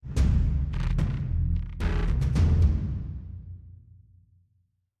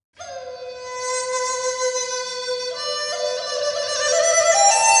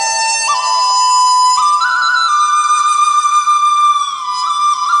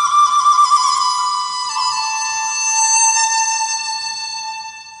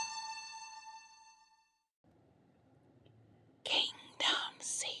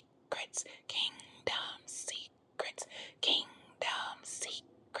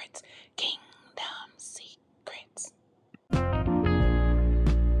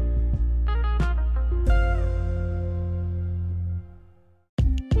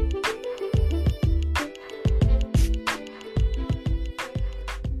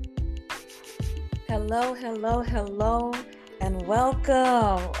Hello, hello, hello, and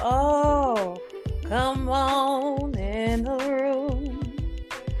welcome. Oh, come on in the room.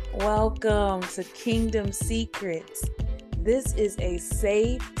 Welcome to Kingdom Secrets. This is a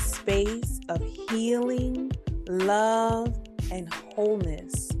safe space of healing, love, and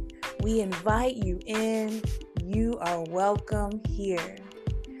wholeness. We invite you in. You are welcome here.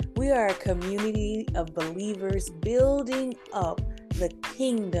 We are a community of believers building up the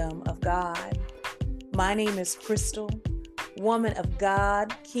kingdom of God. My name is Crystal, woman of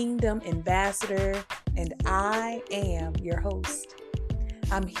God, kingdom ambassador, and I am your host.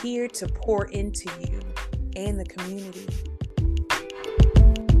 I'm here to pour into you and the community.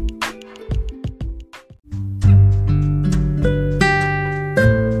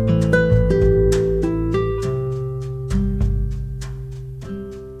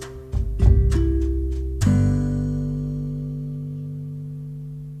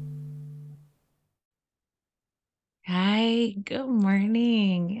 Hi, good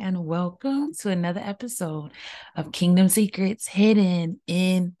morning, and welcome to another episode of Kingdom Secrets Hidden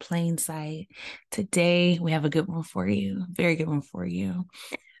in Plain Sight. Today, we have a good one for you, very good one for you.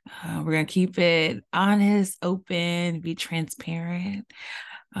 We're going to keep it honest, open, be transparent.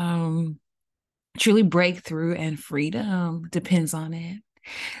 Truly breakthrough and freedom depends on it.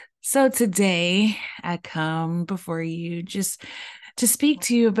 So today, I come before you just to speak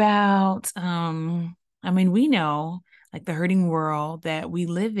to you about we know like the hurting world that we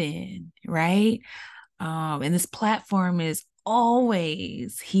live in, right? And this platform is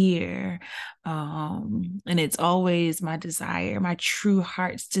always here. And it's always my desire, my true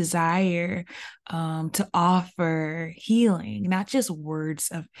heart's desire, to offer healing, not just words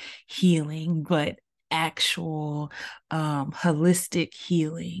of healing, but actual holistic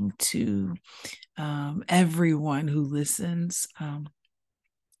healing to everyone who listens.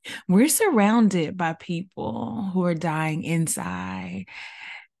 We're surrounded by people who are dying inside,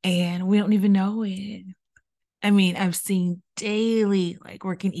 and we don't even know it. I mean, I've seen daily, like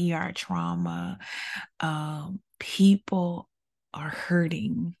working ER trauma, people are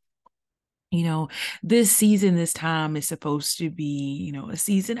hurting. You know, this season, this time is supposed to be, a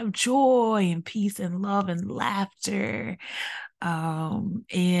season of joy and peace and love and laughter. And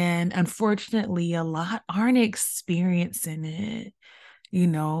unfortunately, a lot aren't experiencing it.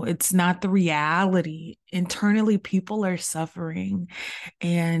 It's not the reality. Internally, people are suffering,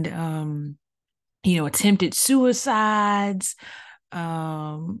 and attempted suicides,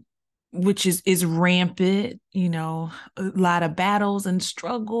 which is rampant. A lot of battles and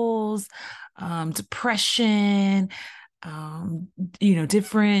struggles, depression,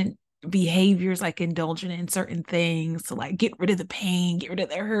 different behaviors like indulging in certain things to like get rid of the pain, get rid of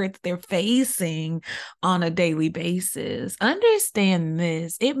their hurt that they're facing on a daily basis. Understand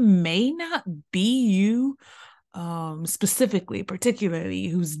this, it may not be you specifically, particularly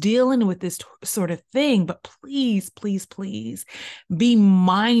who's dealing with this sort of thing, but please, please, please be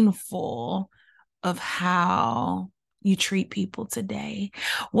mindful of how you treat people today.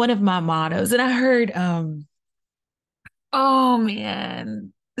 One of my mottos, and I heard oh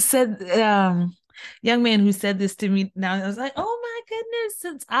man, said young man who said this to me now, I was like, oh my goodness,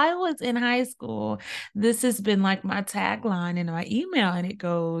 since I was in high school, this has been like my tagline in my email. And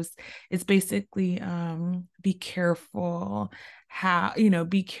it's basically be careful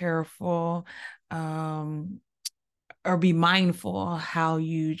be careful or be mindful how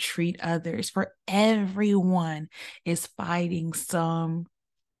you treat others, for everyone is fighting some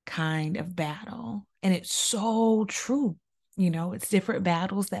kind of battle. And it's so true. It's different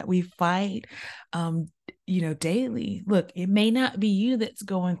battles that we fight, daily. Look, it may not be you that's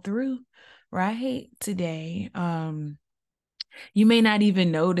going through right today. You may not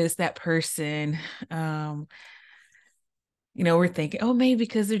even notice that person. We're thinking, oh, maybe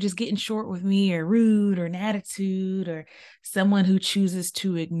because they're just getting short with me, or rude, or an attitude, or someone who chooses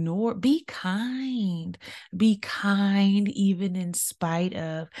to ignore. Be kind even in spite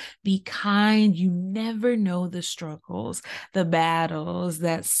of. Be kind. You never know the struggles, the battles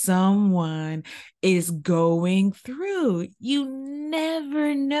that someone is going through. You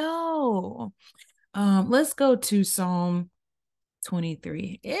never know. Let's go to Psalm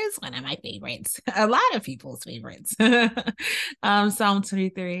 23 is one of my favorites, a lot of people's favorites. Psalm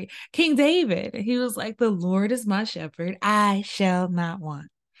 23, King David, he was like, the Lord is my shepherd, I shall not want.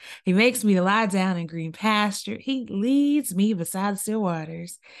 He makes me to lie down in green pasture. He leads me beside the still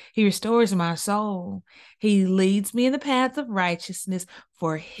waters. He restores my soul. He leads me in the paths of righteousness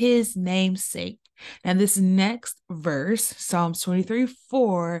for his name's sake. Now, this next verse, Psalms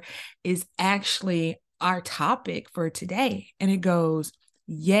 23:4, is actually our topic for today. And it goes,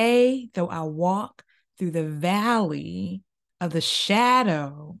 Yea, though I walk through the valley of the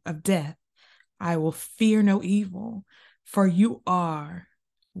shadow of death, I will fear no evil, for you are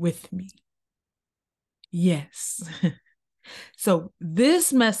with me. Yes. So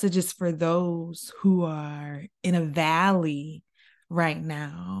this message is for those who are in a valley right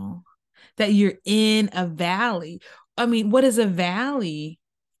now, that you're in a valley. I mean, what is a valley,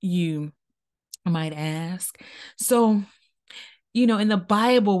 you might ask? So, in the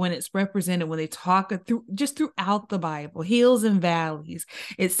Bible, when it's represented, when they talk through, just throughout the Bible, hills and valleys,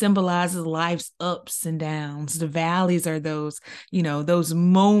 it symbolizes life's ups and downs. The valleys are those, those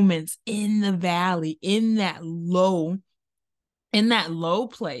moments in the valley, in that low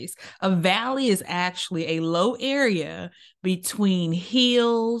place. A valley is actually a low area between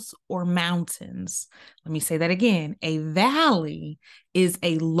hills or mountains. Let me say that again. A valley is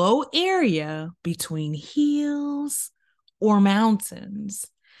a low area between hills or mountains.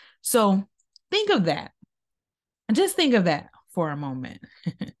 So think of that. Just think of that for a moment.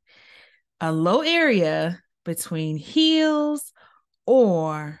 A low area between hills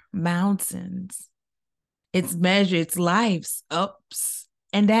or mountains. It's measured, it's life's ups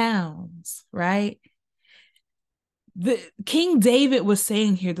and downs, right? The King David was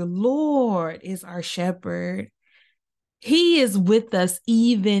saying here, the Lord is our shepherd. He is with us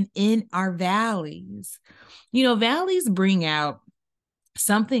even in our valleys. Valleys bring out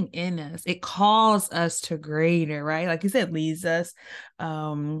something in us. It calls us to greater, right? Like you said, leads us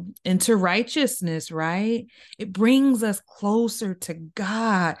into righteousness, right? It brings us closer to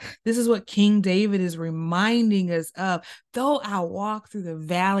God. This is what King David is reminding us of. Though I walk through the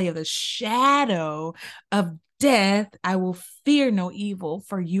valley of the shadow of death, I will fear no evil,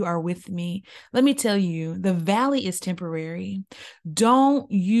 for you are with me. Let me tell you, the valley is temporary.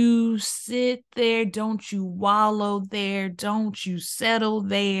 Don't you sit there. Don't you wallow there. Don't you settle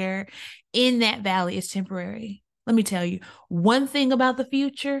there. In that valley, it's temporary. Let me tell you, one thing about the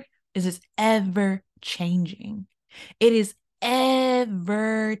future is it's ever changing. It is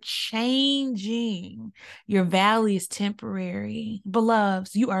ever changing. Your valley is temporary.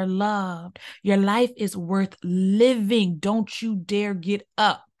 Beloveds, you are loved. Your life is worth living. Don't you dare get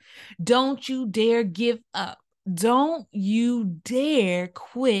up. Don't you dare give up. Don't you dare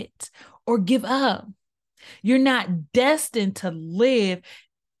quit or give up. You're not destined to live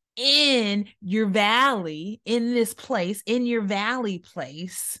in your valley, in this place, in your valley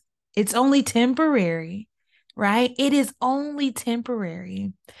place. It's only temporary, right? It is only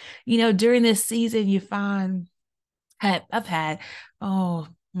temporary. During this season, you find I've had,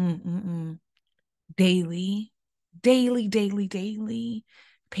 daily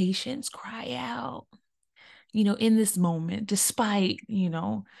patients cry out, in this moment, despite,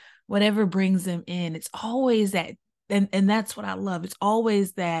 whatever brings them in. It's always that, and that's what I love. It's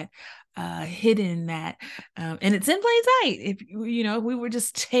always that hidden, that and it's in plain sight. If we would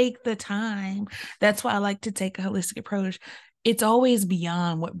just take the time. That's why I like to take a holistic approach. It's always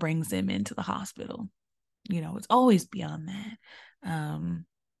beyond what brings them into the hospital. It's always beyond that.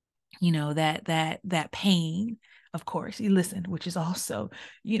 That pain, of course, you listen, which is also,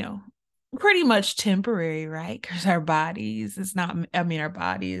 pretty much temporary, right? Because our body is not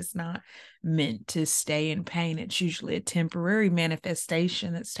meant to stay in pain. It's usually a temporary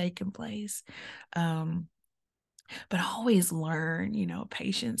manifestation that's taken place. But always learn,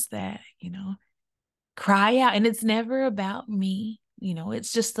 patience that, cry out. And it's never about me.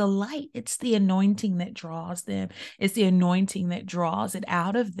 It's just the light. It's the anointing that draws them. It's the anointing that draws it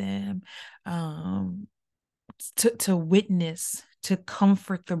out of them, to witness, to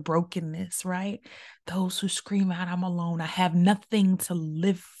comfort the brokenness, right? Those who scream out, I'm alone. I have nothing to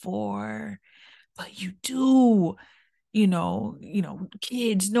live for. But you do.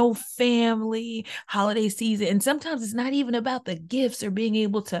 Kids, no family, holiday season. And sometimes it's not even about the gifts or being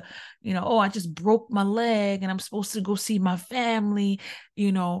able to, I just broke my leg and I'm supposed to go see my family.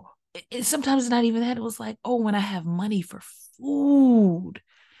 Sometimes it's not even that. It was like, when I have money for food.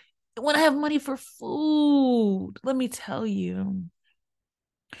 When I have money for food, let me tell you,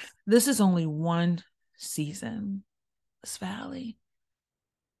 this is only one season, this valley.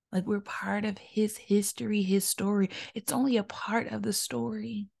 Like, we're part of his history, his story. It's only a part of the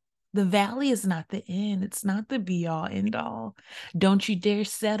story. The valley is not the end. It's not the be all end all. Don't you dare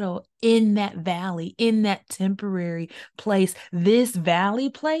settle in that valley, in that temporary place. This valley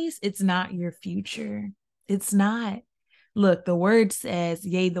place, it's not your future. It's not. Look, the word says,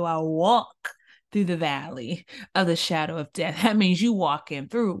 yea, though I walk through the valley of the shadow of death. That means you walking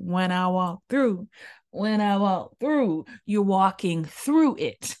through. When I walk through, When I walk through, you're walking through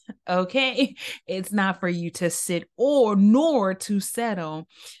it. Okay. It's not for you to sit or nor to settle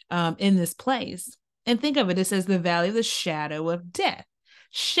in this place. And think of it, it says the valley of the shadow of death.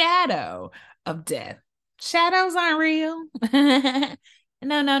 Shadow of death. Shadows aren't real.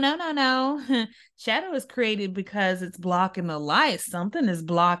 No, no, no, no, no. Shadow is created because it's blocking the light. Something is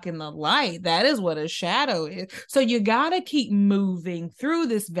blocking the light. That is what a shadow is. So you got to keep moving through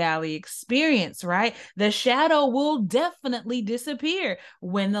this valley experience, right? The shadow will definitely disappear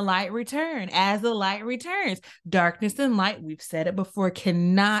when the light returns. As the light returns, darkness and light, we've said it before,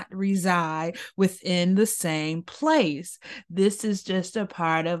 cannot reside within the same place. This is just a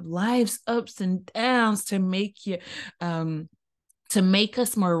part of life's ups and downs to make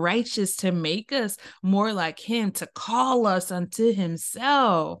us more righteous, to make us more like him, to call us unto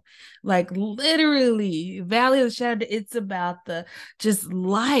himself. Like literally, Valley of the Shadow, it's about the just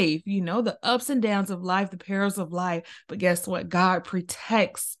life, the ups and downs of life, the perils of life. But guess what? God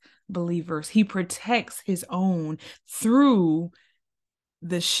protects believers. He protects his own through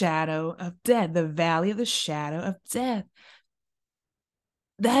the shadow of death, the valley of the shadow of death.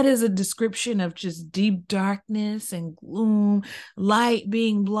 That is a description of just deep darkness and gloom, light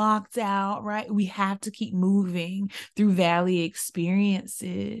being blocked out, right? We have to keep moving through valley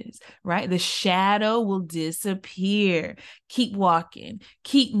experiences, right? The shadow will disappear. Keep walking,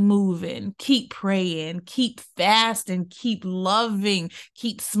 keep moving, keep praying, keep fasting, keep loving,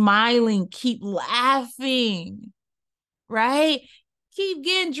 keep smiling, keep laughing, right? Keep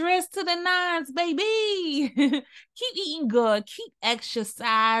getting dressed to the nines, baby. Keep eating good. Keep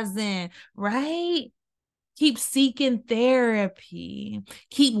exercising, right? Keep seeking therapy.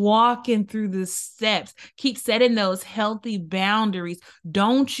 Keep walking through the steps. Keep setting those healthy boundaries.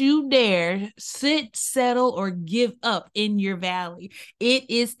 Don't you dare sit, settle, or give up in your valley. It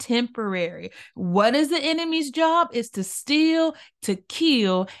is temporary. What is the enemy's job? It's to steal, to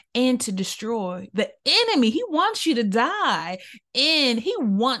kill, and to destroy. The enemy, he wants you to die. And he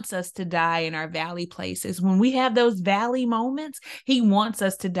wants us to die in our valley places. When we have those valley moments, he wants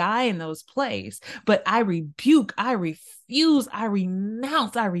us to die in those places. But I rebuke, I refuse, I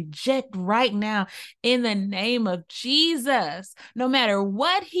renounce, I reject right now in the name of Jesus. No matter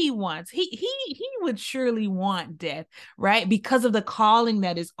what he wants, he would surely want death, right? Because of the calling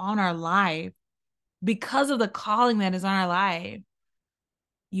that is on our life. Because of the calling that is on our life.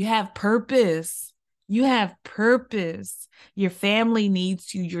 You have purpose. You have purpose. Your family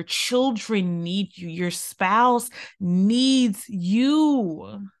needs you. Your children need you. Your spouse needs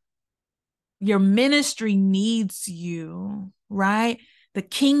you. Your ministry needs you, right? The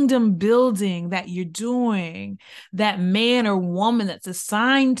kingdom building that you're doing, that man or woman that's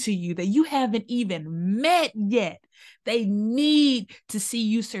assigned to you that you haven't even met yet. They need to see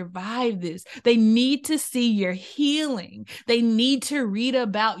you survive this. They need to see your healing. They need to read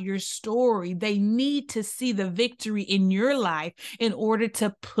about your story. They need to see the victory in your life in order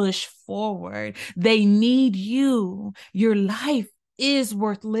to push forward. They need you. Your life is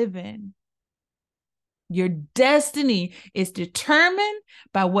worth living. Your destiny is determined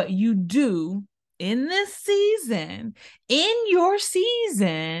by what you do in this season, in your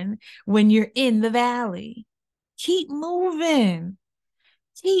season, when you're in the valley. Keep moving.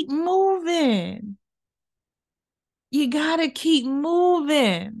 Keep moving. You got to keep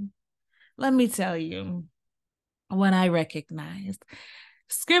moving. Let me tell you what I recognized.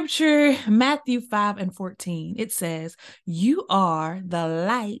 Scripture, Matthew 5:14, it says, you are the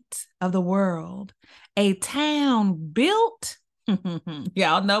light of the world, a town built.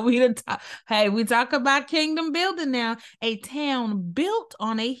 Y'all know we talk about kingdom building now. A town built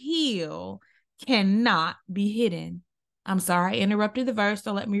on a hill cannot be hidden. I'm sorry, I interrupted the verse,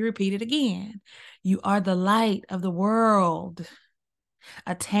 so let me repeat it again. You are the light of the world.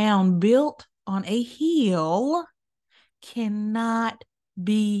 A town built on a hill cannot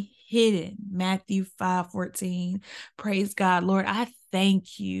be hidden. Matthew 5:14. Praise God, Lord. I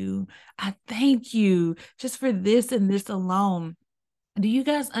thank you. I thank you just for this and this alone. Do you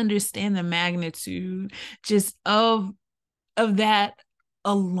guys understand the magnitude just of that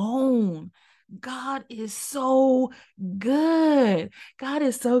alone? God is so good. God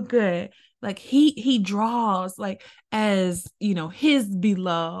is so good. Like he draws, like, as his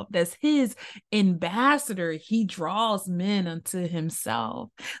beloved, as his ambassador, he draws men unto himself.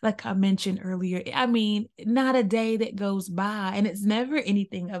 Like I mentioned earlier, I mean, not a day that goes by, and it's never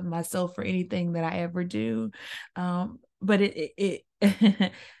anything of myself or anything that I ever do. But it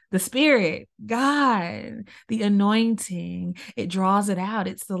The Spirit, God, the anointing, it draws it out.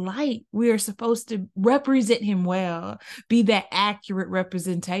 It's the light. We are supposed to represent him well, be that accurate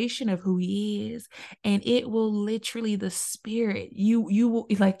representation of who he is. And it will literally, the Spirit, you will,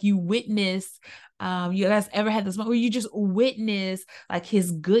 like, you witness, you guys ever had this moment where you just witness like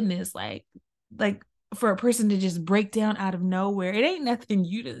his goodness, like for a person to just break down out of nowhere. It ain't nothing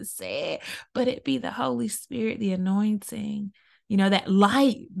you to say, but it be the Holy Spirit, the anointing, that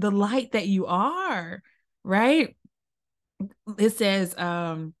light, the light that you are, right? It says,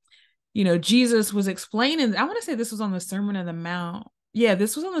 Jesus was explaining, I want to say this was on the Sermon on the Mount. Yeah,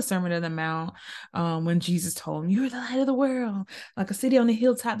 this was on the Sermon on the Mount, when Jesus told him, "You're the light of the world, like a city on a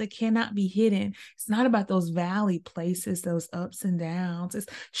hilltop that cannot be hidden." It's not about those valley places, those ups and downs. It's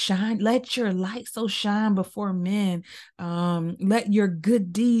shine. Let your light so shine before men. Let your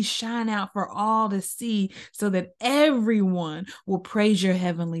good deeds shine out for all to see, so that everyone will praise your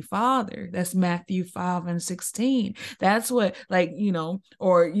heavenly Father. That's Matthew 5:16. That's what,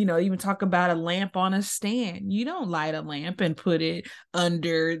 or even talk about a lamp on a stand. You don't light a lamp and put it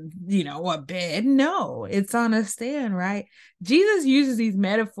under, a bed. No, it's on a stand, right? Jesus uses these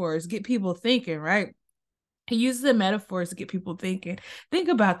metaphors, get people thinking, right? He uses the metaphors to get people thinking. Think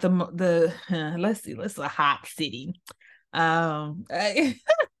about let's see, let's a hot city. So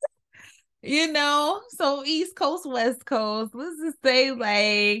East Coast, West Coast, let's just say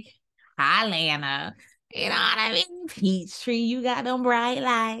like Atlanta. You know what I mean? Peachtree, you got them bright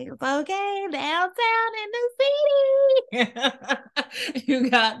lights, okay? Downtown in the city. You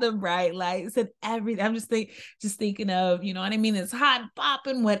got the bright lights and everything. I'm just thinking of, you know what I mean? It's hot,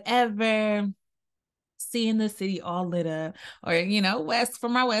 popping, whatever. Seeing the city all lit up. Or,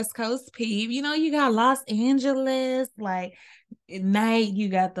 from our West Coast peep, you got Los Angeles, like at night,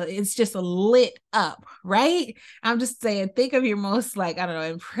 it's just a lit up, right? I'm just saying, think of your most, I don't know,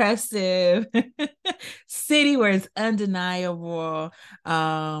 impressive city where it's undeniable.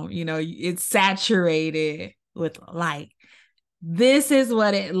 It's saturated with light. This is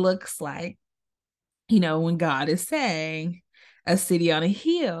what it looks like, when God is saying, a city on a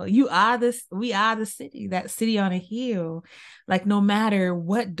hill. We are the city, that city on a hill. Like, no matter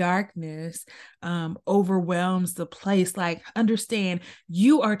what darkness overwhelms the place, like, understand,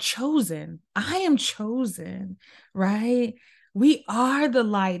 you are chosen. I am chosen, right? We are the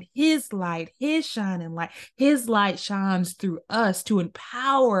light, his shining light. His light shines through us to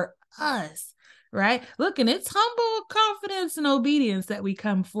empower us, right? Look, and it's humble confidence and obedience that we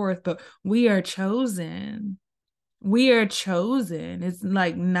come forth, but we are chosen. We are chosen. It's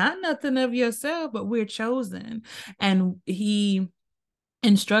like not nothing of yourself, but we're chosen. And he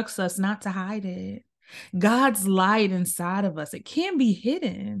instructs us not to hide it. God's light inside of us, it can't be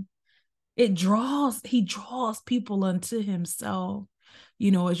hidden. He draws people unto himself.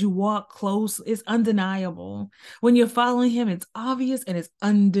 As you walk close, it's undeniable. When you're following him, it's obvious and it's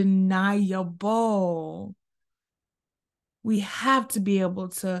undeniable. We have to be able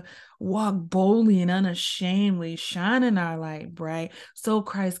to walk boldly and unashamedly, shining our light bright, so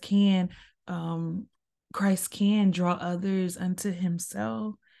Christ can draw others unto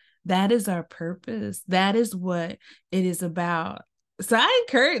himself. That is our purpose. That is what it is about. So I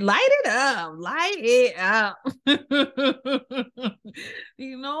encourage, light it up.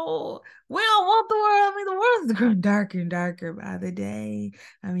 We don't want the world. I mean, the world is growing darker and darker by the day.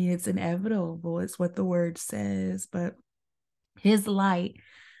 I mean, it's inevitable. It's what the word says, but his light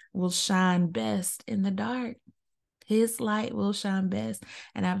will shine best in the dark. His light will shine best.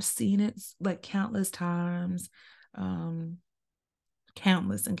 And I've seen it like countless times,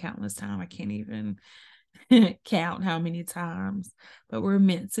 countless and countless times. I can't even count how many times, but we're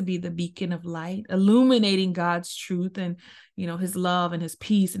meant to be the beacon of light, illuminating God's truth and, his love and his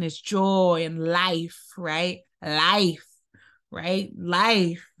peace and his joy and life, right? Life.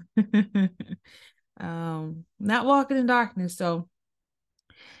 Not walking in darkness. So,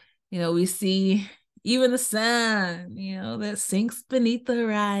 we see even the sun, that sinks beneath the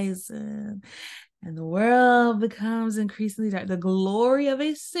horizon, and the world becomes increasingly dark. The glory of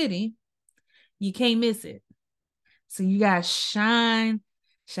a city, you can't miss it. So you gotta shine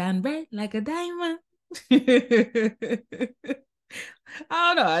bright like a diamond.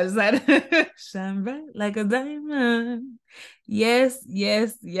 I don't know. I just said shine bright like a diamond. Yes,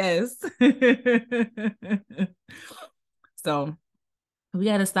 yes, yes. So we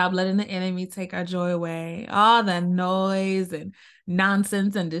got to stop letting the enemy take our joy away. All the noise and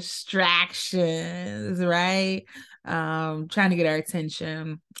nonsense and distractions, right? Trying to get our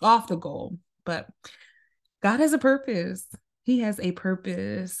attention off the goal. But God has a purpose. He has a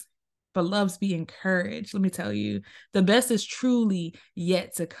purpose. Beloveds, be encouraged. Let me tell you, the best is truly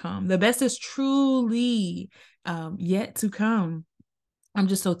yet to come. The best is truly yet to come. I'm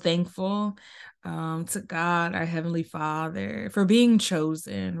just so thankful to God, our Heavenly Father, for being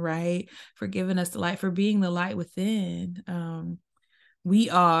chosen, right? For giving us the light, for being the light within. We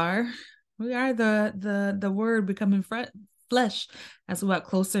are the Word becoming flesh as we got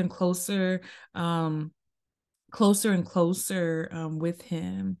closer and closer, with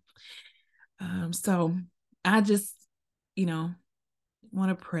Him. So I just, want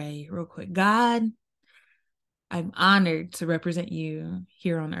to pray real quick. God, I'm honored to represent you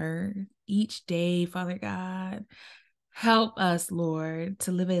here on earth each day, Father God. Help us, Lord,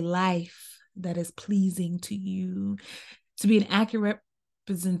 to live a life that is pleasing to you, to be an accurate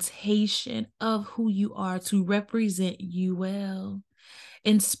representation of who you are, to represent you well.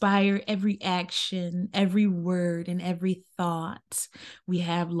 Inspire every action, every word, and every thought we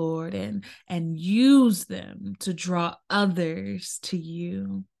have, Lord, and use them to draw others to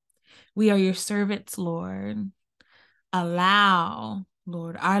you. We are your servants, Lord. Allow,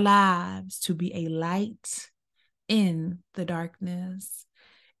 Lord, our lives to be a light in the darkness.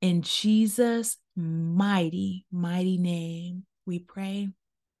 In Jesus' mighty, mighty name, we pray.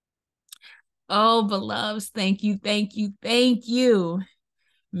 Oh, beloveds, thank you, thank you, thank you.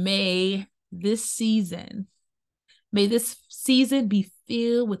 May this season be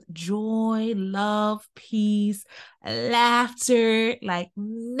filled with joy, love, peace, laughter like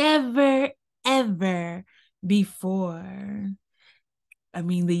never, ever before. I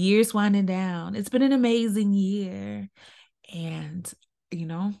mean, the year's winding down. It's been an amazing year. And,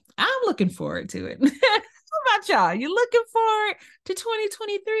 I'm looking forward to it. How about y'all? You looking forward to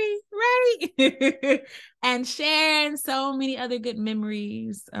 2023, right? And sharing so many other good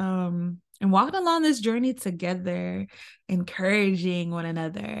memories, and walking along this journey together, encouraging one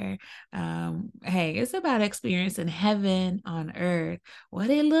another. Hey, it's about experiencing heaven on earth. What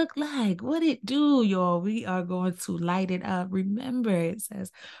it look like, what it do, y'all. We are going to light it up. Remember, it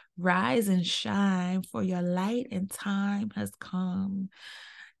says, rise and shine, for your light and time has come.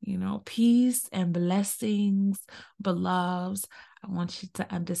 Peace and blessings, beloveds. I want you to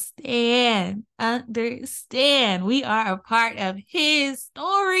understand. We are a part of His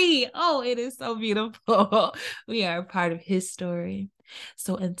story. Oh, it is so beautiful. We are a part of His story.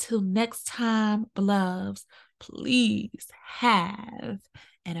 So until next time, beloveds, please have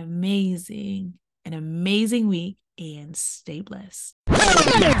an amazing week and stay blessed.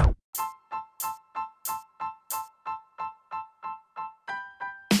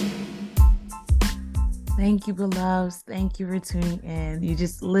 Thank you, beloveds. Thank you for tuning in. You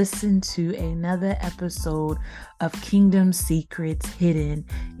just listened to another episode of Kingdom Secrets Hidden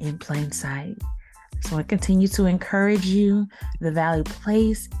in Plain Sight. So I continue to encourage you. The valley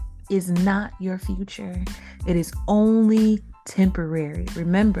place is not your future. It is only temporary.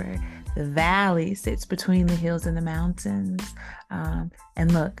 Remember, the valley sits between the hills and the mountains.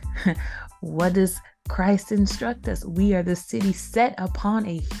 And look, what does Christ instruct us? We are the city set upon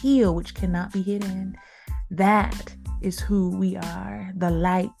a hill which cannot be hidden. That is who we are, the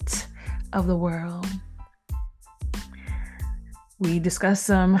light of the world. We discussed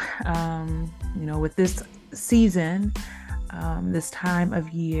some, with this season, this time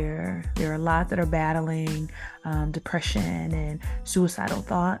of year, there are a lot that are battling depression and suicidal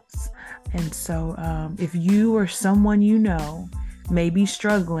thoughts. And so if you or someone may be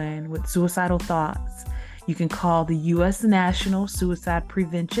struggling with suicidal thoughts, you can call the U.S. National Suicide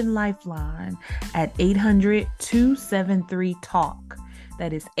Prevention Lifeline at 800-273-TALK.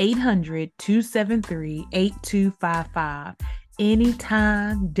 That is 800-273-8255.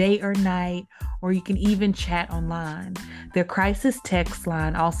 Anytime, day or night, or you can even chat online. Their crisis text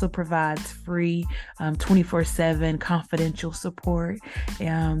line also provides free 24/7 confidential support.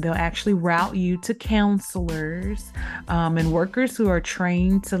 They'll actually route you to counselors and workers who are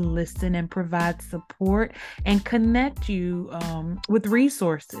trained to listen and provide support and connect you with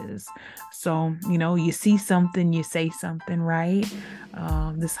resources. So, you see something, you say something, right?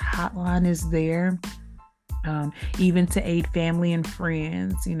 This hotline is there. Even to aid family and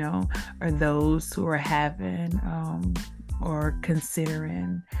friends, or those who are having or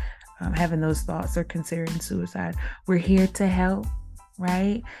considering having those thoughts or considering suicide. We're here to help,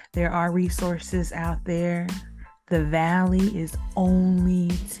 right? There are resources out there. The valley is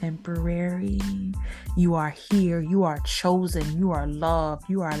only temporary. You are here. You are chosen. You are loved.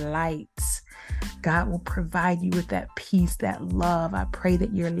 You are light. God will provide you with that peace, that love. I pray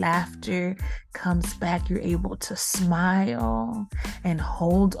that your laughter comes back. You're able to smile and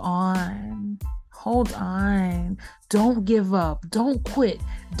hold on Hold on. Don't give up. Don't quit.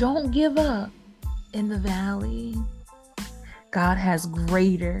 Don't give up in the valley. God has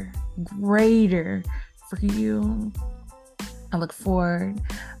greater for you. I look forward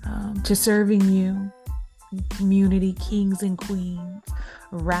to serving you. Community kings and queens,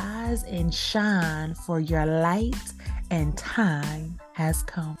 rise and shine, for your light and time has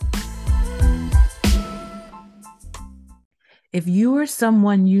come. If you or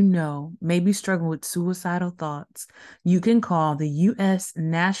someone you know may be struggling with suicidal thoughts, you can call the U.S.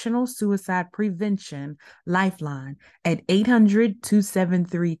 National Suicide Prevention Lifeline at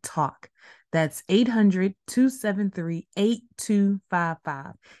 800-273-TALK. That's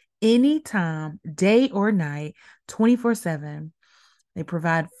 800-273-8255. Anytime, day or night, 24/7. They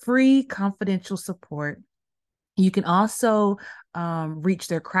provide free confidential support. You can also reach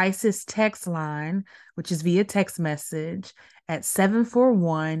their crisis text line, which is via text message at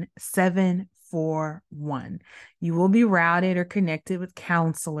 741-741. You will be routed or connected with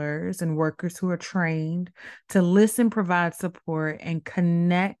counselors and workers who are trained to listen, provide support, and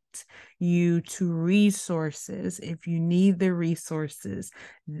connect you to resources. If you need the resources,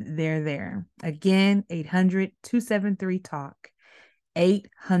 they're there. Again, 800-273-TALK.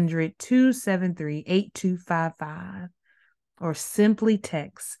 800-273-8255, or simply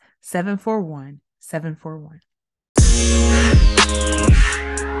text 741-741.